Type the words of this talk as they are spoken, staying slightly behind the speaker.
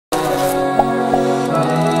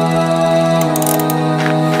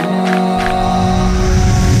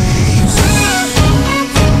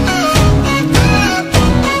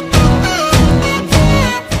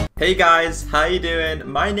guys, how you doing?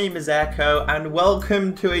 My name is Echo and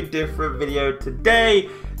welcome to a different video today.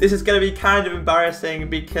 This is going to be kind of embarrassing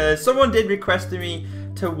because someone did request me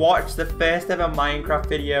to watch the first ever Minecraft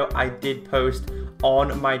video I did post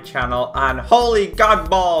on my channel, and holy god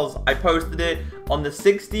balls, I posted it on the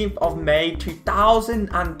 16th of May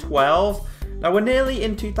 2012. Now we're nearly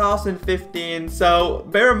in 2015, so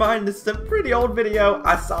bear in mind this is a pretty old video.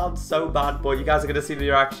 I sound so bad, but you guys are going to see the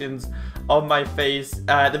reactions on my face.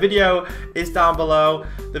 The video is down below.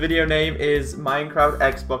 The video name is Minecraft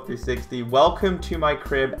Xbox 360. Welcome to my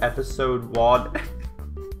crib, episode 1.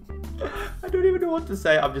 I don't even know what to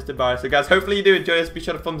say. I'm just embarrassed. So guys, hopefully you do enjoy this. Be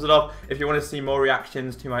sure to thumbs it up if you want to see more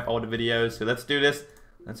reactions to my older videos. So let's do this.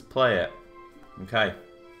 Let's play it. Okay.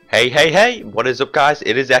 Hey, what is up guys?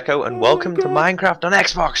 It is Echo and welcome to Minecraft on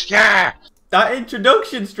Xbox. Yeah! That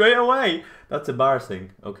introduction straight away. That's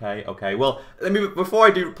embarrassing. Okay. Well, before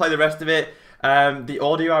I do play the rest of it, the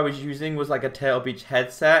audio I was using was like a Turtle Beach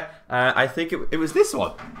headset. I think it was this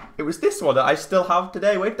one. It was this one that I still have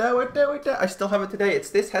today. Wait there. I still have it today. It's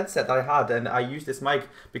this headset that I had, and I used this mic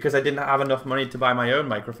because I didn't have enough money to buy my own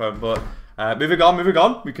microphone. But moving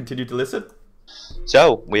on. We continue to listen.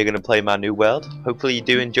 So, we're going to play my new world. Hopefully you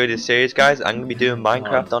do enjoy this series, guys. I'm going to be doing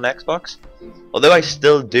Minecraft on Xbox. Although I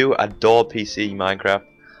still do adore PC Minecraft,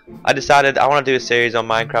 I decided I want to do a series on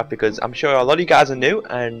Minecraft because I'm sure a lot of you guys are new,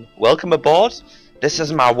 and welcome aboard. This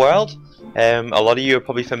is my world. A lot of you are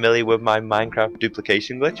probably familiar with my Minecraft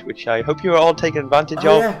duplication glitch, which I hope you are all taking advantage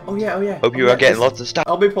of. Oh yeah. Hope you are getting lots of stuff.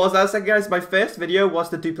 I'll be paused that a second, guys. My first video was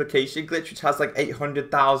the duplication glitch, which has like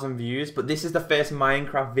 800,000 views, but this is the first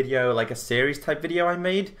Minecraft video, like a series type video I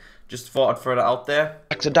made. Just thought I'd throw that out there.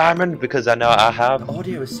 It's a diamond because I know I have. The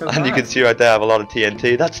audio is so And bad. you can see right there I have a lot of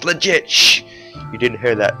TNT. That's legit. Shh! You didn't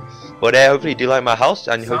hear that. But hopefully you do like my house,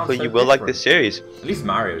 and hopefully you will like this series. At least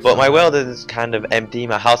Mario's. But my world is kind of empty.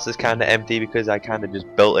 My house is kind of empty because I kind of just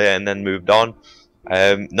built it and then moved on.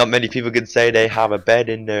 Not many people can say they have a bed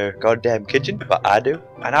in their goddamn kitchen, but I do.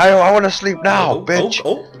 And I want to sleep now, bitch.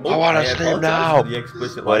 I want to sleep now.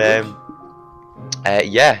 But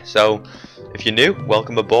yeah. So if you're new,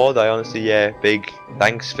 welcome aboard. I honestly, big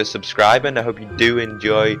thanks for subscribing. I hope you do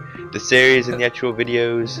enjoy the series and the actual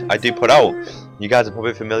videos I do put out. You guys are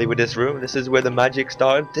probably familiar with this room. This is where the magic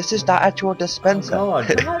started. This is the actual dispenser. Oh,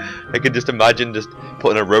 God. I can just imagine just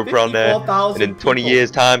putting a rope around there, and in 20 years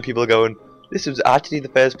time people are going, this was actually the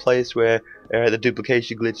first place where the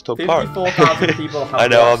duplication glitch took part. 54,000 people have I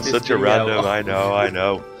know, I'm watched such this a video. random, I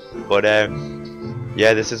know. But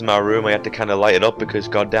yeah, this is my room. I had to kind of light it up because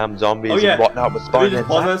goddamn zombies and whatnot was spawning. Just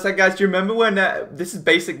pause for a second, guys. Do you remember when this is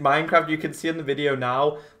basic Minecraft? You can see in the video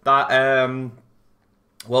now that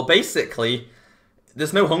well, basically,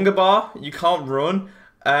 there's no hunger bar. You can't run.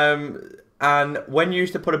 And when you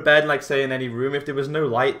used to put a bed, like say in any room, if there was no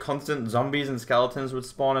light, constant zombies and skeletons would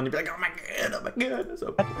spawn, and you'd be like, oh my god.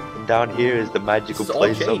 So, and down here is the magical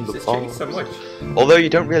place of the farm. It's changed so much. Although you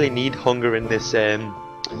don't really need hunger in this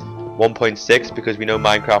 1.6 because we know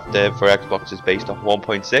Minecraft for Xbox is based off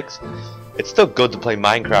 1.6. It's still good to play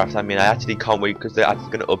Minecraft. I mean, I actually can't wait because they're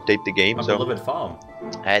actually going to update the game. My beloved farm.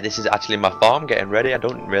 This is actually my farm getting ready. I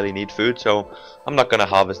don't really need food, so I'm not going to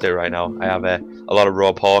harvest it right now. I have a lot of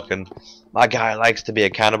raw pork, and my guy likes to be a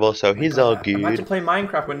cannibal, so he's all good. Imagine playing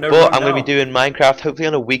Minecraft with no But I'm going to be doing Minecraft hopefully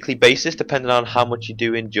on a weekly basis, depending on how much you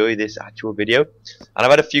do enjoy this actual video. And I've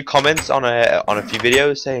had a few comments on a few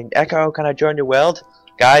videos saying, Echo, can I join your world?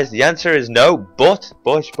 Guys, the answer is no, but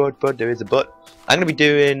there is a but. I'm going to be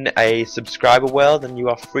doing a subscriber world, and you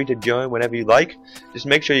are free to join whenever you like. Just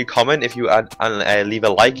make sure you comment if you add, and leave a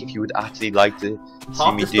like if you would actually like to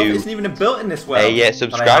see me do. Isn't even built in this world. Yeah,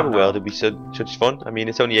 subscriber world. It'd be such fun. I mean,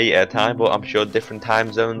 it's only 8 at a time, but I'm sure different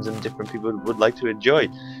time zones and different people would like to enjoy.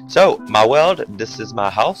 So, my world. This is my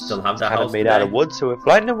house. Still have that kind of made out of wood. So if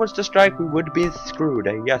lightning was to strike, we would be screwed.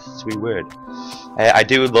 Yes, we would. I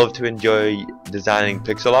do love to enjoy designing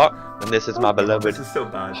pixel art, and this is my beloved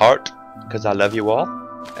heart. Because I love you all,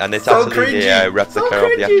 and it's absolutely a replica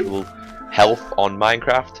of the actual health on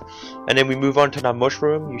Minecraft. And then we move on to our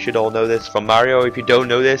mushroom. You should all know this from Mario. If you don't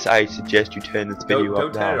know this, I suggest you turn this video off now.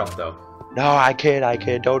 Don't turn it off though. No, I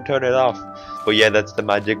can't. Don't turn it off. But yeah, that's the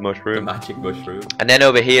magic mushroom. The magic mushroom. And then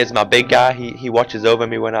over here is my big guy. He watches over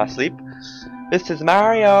me when I sleep. This is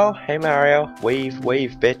Mario. Hey Mario. Wave,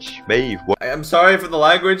 bitch. Wave. I'm sorry for the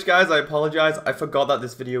language, guys. I apologize. I forgot that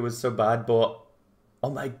this video was so bad, but oh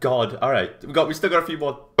my god. Alright. We still got a few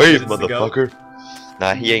more wave, motherfucker.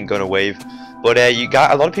 Nah, he ain't gonna wave. But you got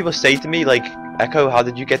a lot of people say to me like, Echo, how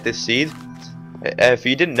did you get this seed? If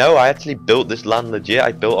you didn't know, I actually built this land legit.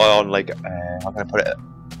 I built it on like how can I put it?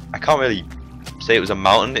 I can't really say it was a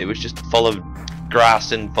mountain. It was just full of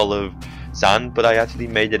grass and full of sand, but I actually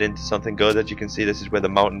made it into something good. As you can see, this is where the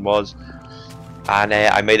mountain was, and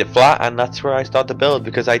I made it flat, and that's where I started to build,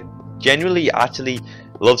 because I genuinely actually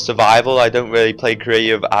love survival. I don't really play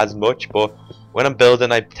creative as much, but when I'm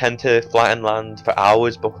building, I tend to flatten land for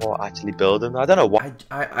hours before actually building. I don't know why.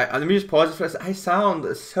 Let me just pause for a second. I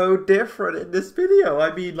sound so different in this video.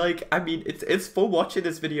 I mean, it's fun watching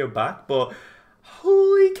this video back, but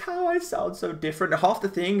holy cow, I sound so different. Half the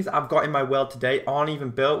things I've got in my world today aren't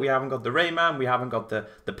even built. We haven't got the Rayman, we haven't got the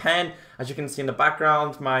pen. As you can see in the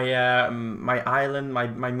background, my my island,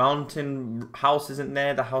 my mountain house isn't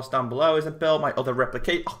there. The house down below isn't built. My other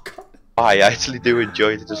replicate. Oh god. I actually do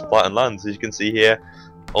enjoy to just flatten lands. As you can see here,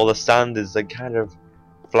 all the sand is like kind of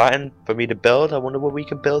flattened for me to build. I wonder what we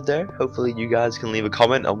can build there. Hopefully you guys can leave a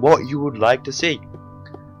comment on what you would like to see.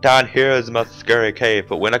 Down here is my scary cave,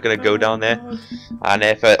 but we're not going to go down there. And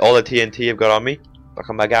if all the TNT I've got on me, look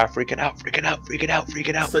at my guy freaking out.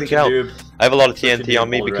 I have a lot of TNT on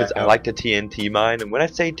me because I like to TNT mine. And when I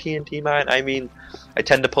say TNT mine, I mean I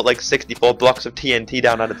tend to put like 64 blocks of TNT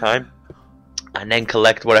down at a time, and then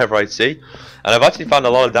collect whatever I see. And I've actually found a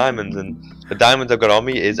lot of diamonds, and the diamonds I've got on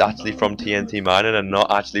me is actually from TNT mining and not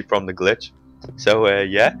actually from the glitch. So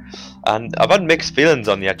yeah, and I've had mixed feelings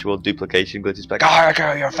on the actual duplication glitch. It's like, oh,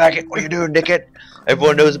 you're a faggot, what are you doing, dickhead?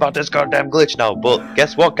 Everyone knows about this goddamn glitch now. But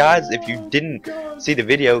guess what, guys, if you didn't see the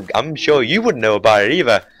video, I'm sure you wouldn't know about it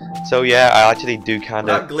either. So yeah, I actually do kind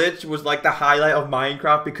of... That glitch was like the highlight of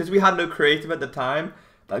Minecraft, because we had no creative at the time.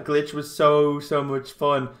 That glitch was so much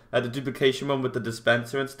fun. The duplication one with the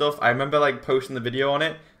dispenser and stuff. I remember like posting the video on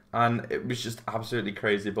it, and it was just absolutely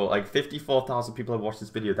crazy. But like 54,000 people have watched this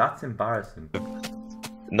video. That's embarrassing.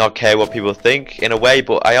 Not care what people think in a way,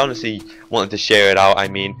 but I honestly wanted to share it out. I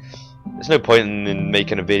mean, there's no point in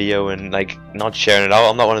making a video and like not sharing it out.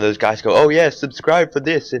 I'm not one of those guys who go, oh yeah, subscribe for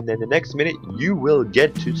this, and then the next minute you will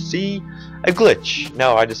get to see a glitch.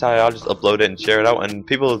 No, I decided I'll just upload it and share it out, and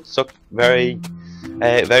people took very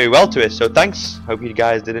well to it. So thanks. Hope you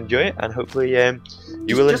guys did enjoy it, and hopefully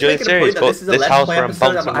you will enjoy the series. But this house where I'm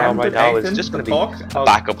bouncing around right now is just going to be a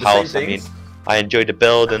backup house. I mean, I enjoyed the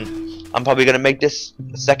build, and I'm probably going to make this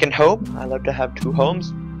a second home. I love to have two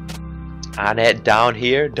homes. And down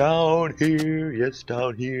here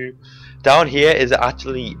is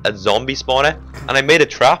actually a zombie spawner, and I made a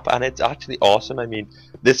trap, and it's actually awesome. I mean,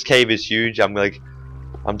 this cave is huge.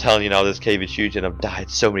 I'm telling you now, this cave is huge, and I've died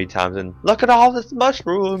so many times. And look at all this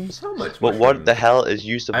mushrooms. So much but what the hell is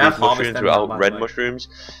use of these mushrooms without red mushrooms?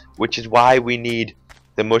 Which is why we need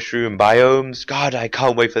the mushroom biomes. God, I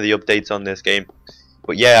can't wait for the updates on this game.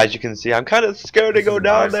 But yeah, as you can see, I'm kind of scared to go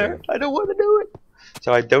down there. I don't want to do it.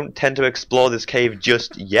 So I don't tend to explore this cave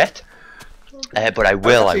just yet. But I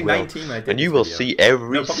will. And you will see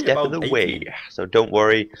every step of the way. So don't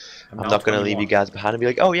worry. I'm not going to leave you guys behind and be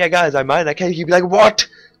like, oh yeah guys, I mined that cave. You'd be like, what?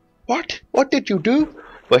 What did you do?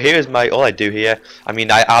 But here's all I do here. I mean,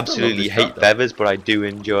 I absolutely hate feathers, but I do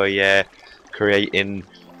enjoy creating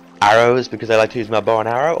arrows, because I like to use my bow and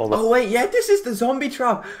arrow. Oh wait, yeah, this is the zombie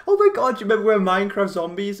trap. Oh my god, you remember where Minecraft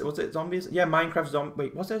zombies? Was it zombies? Yeah, Minecraft zombies.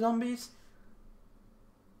 Wait, was there zombies?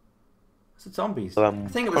 Was it zombies? I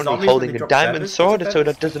think it was zombies. Holding a diamond sword, so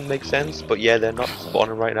that doesn't make sense. But yeah, they're not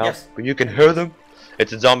spawning right now. Yes. But you can hear them.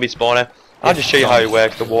 It's a zombie spawner. I'll just show you how it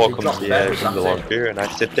works. The water comes along here, and I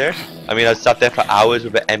sit there. I mean, I sat there for hours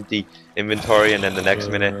with an empty inventory, and then the next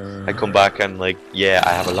minute I come back and like, yeah,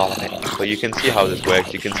 I have a lot of it. But you can see how this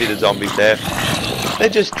works. You can see the zombies there. They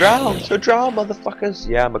just drown. So drown, motherfuckers.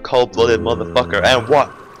 Yeah, I'm a cold-blooded motherfucker. And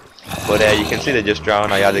what? But you can see they just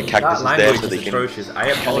drown. I added cactuses there so they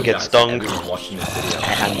can get stung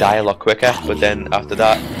and die a lot quicker. But then after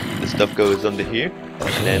that, the stuff goes under here,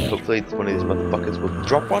 and then hopefully one of these motherfuckers will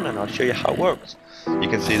drop one, and I'll show you how it works. You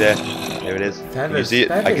can see there it is. Can you see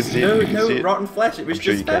it? I can see it. No rotten flesh. It was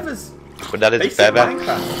just feathers. But that is a feather,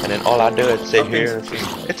 and then all I do is sit here and see.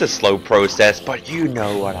 It's a slow process, but you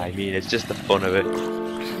know what I mean. It's just the fun of it.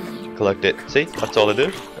 Collect it. See, that's all I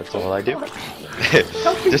do. That's all I do.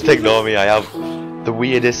 Just ignore me. I have the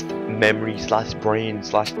weirdest memory slash brain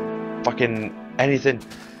slash fucking anything.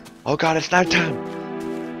 Oh god, it's nighttime.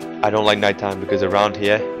 I don't like nighttime, because around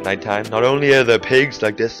here, nighttime, not only are there pigs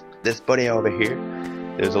like this buddy over here,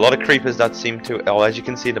 there's a lot of creepers that seem to. Oh, as you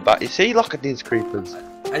can see in the back. You see, look at these creepers.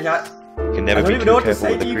 You can never be too careful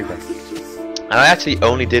with the creepers. And I actually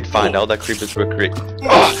only did find out that creepers were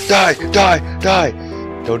Oh, die!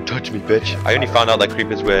 Don't touch me, bitch. I only found out that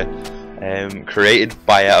creepers were created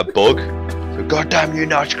by a bug. So goddamn you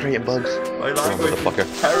not creating bugs. Come on, motherfucker.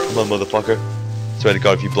 Come on, motherfucker. Swear to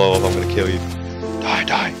god, if you blow up, I'm gonna kill you.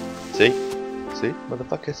 Die. See,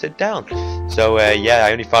 motherfucker, sit down. So yeah,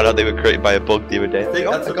 I only found out they were created by a bug the other day. I think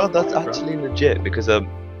Oh that's my a god, that's bug, bro. actually legit, because of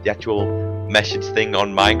the actual message thing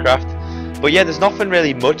on Minecraft. But yeah, there's nothing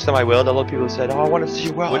really much to my world. A lot of people said, oh, I want to see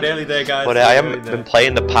your world. We're nearly there, guys. But I haven't been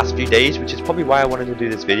playing the past few days, which is probably why I wanted to do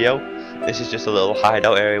this video. This is just a little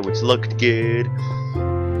hideout area which looked good.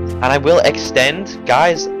 And I will extend,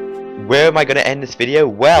 guys. Where am I going to end this video?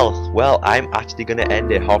 Well, I'm actually going to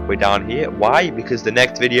end it halfway down here. Why? Because the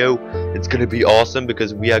next video, it's going to be awesome,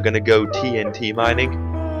 because we are going to go TNT mining.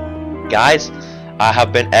 Guys, I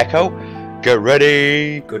have been Echo. Get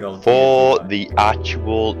ready for the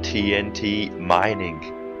actual TNT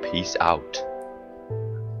mining. Peace out.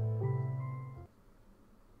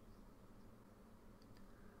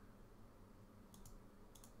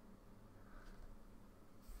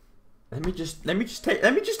 Let me just take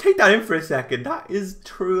that in for a second. That is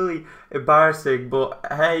truly embarrassing. But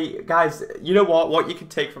hey, guys, you know what? What you can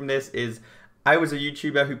take from this is I was a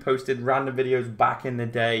YouTuber who posted random videos back in the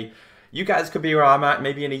day. You guys could be where I'm at,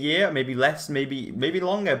 maybe in a year, maybe less, maybe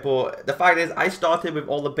longer. But the fact is, I started with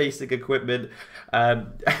all the basic equipment.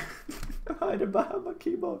 I'm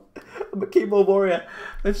a keyboard warrior.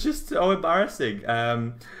 It's just so embarrassing.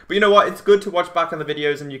 But you know what? It's good to watch back on the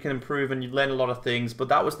videos and you can improve and you learn a lot of things. But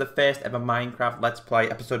that was the first ever Minecraft Let's Play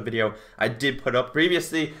episode video I did put up.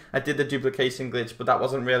 Previously, I did the duplication glitch, but that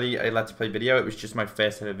wasn't really a Let's Play video. It was just my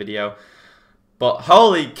first ever video. But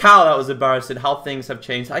holy cow, that was embarrassing how things have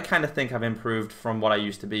changed. I kind of think I've improved from what I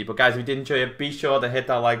used to be. But guys, if you did enjoy it, be sure to hit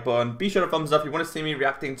that like button. Be sure to thumbs up if you want to see me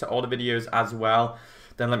reacting to all the videos as well.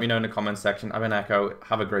 Then let me know in the comments section. I've been Echo.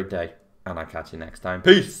 Have a great day. And I'll catch you next time.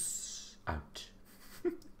 Peace out.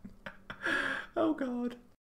 Oh, God.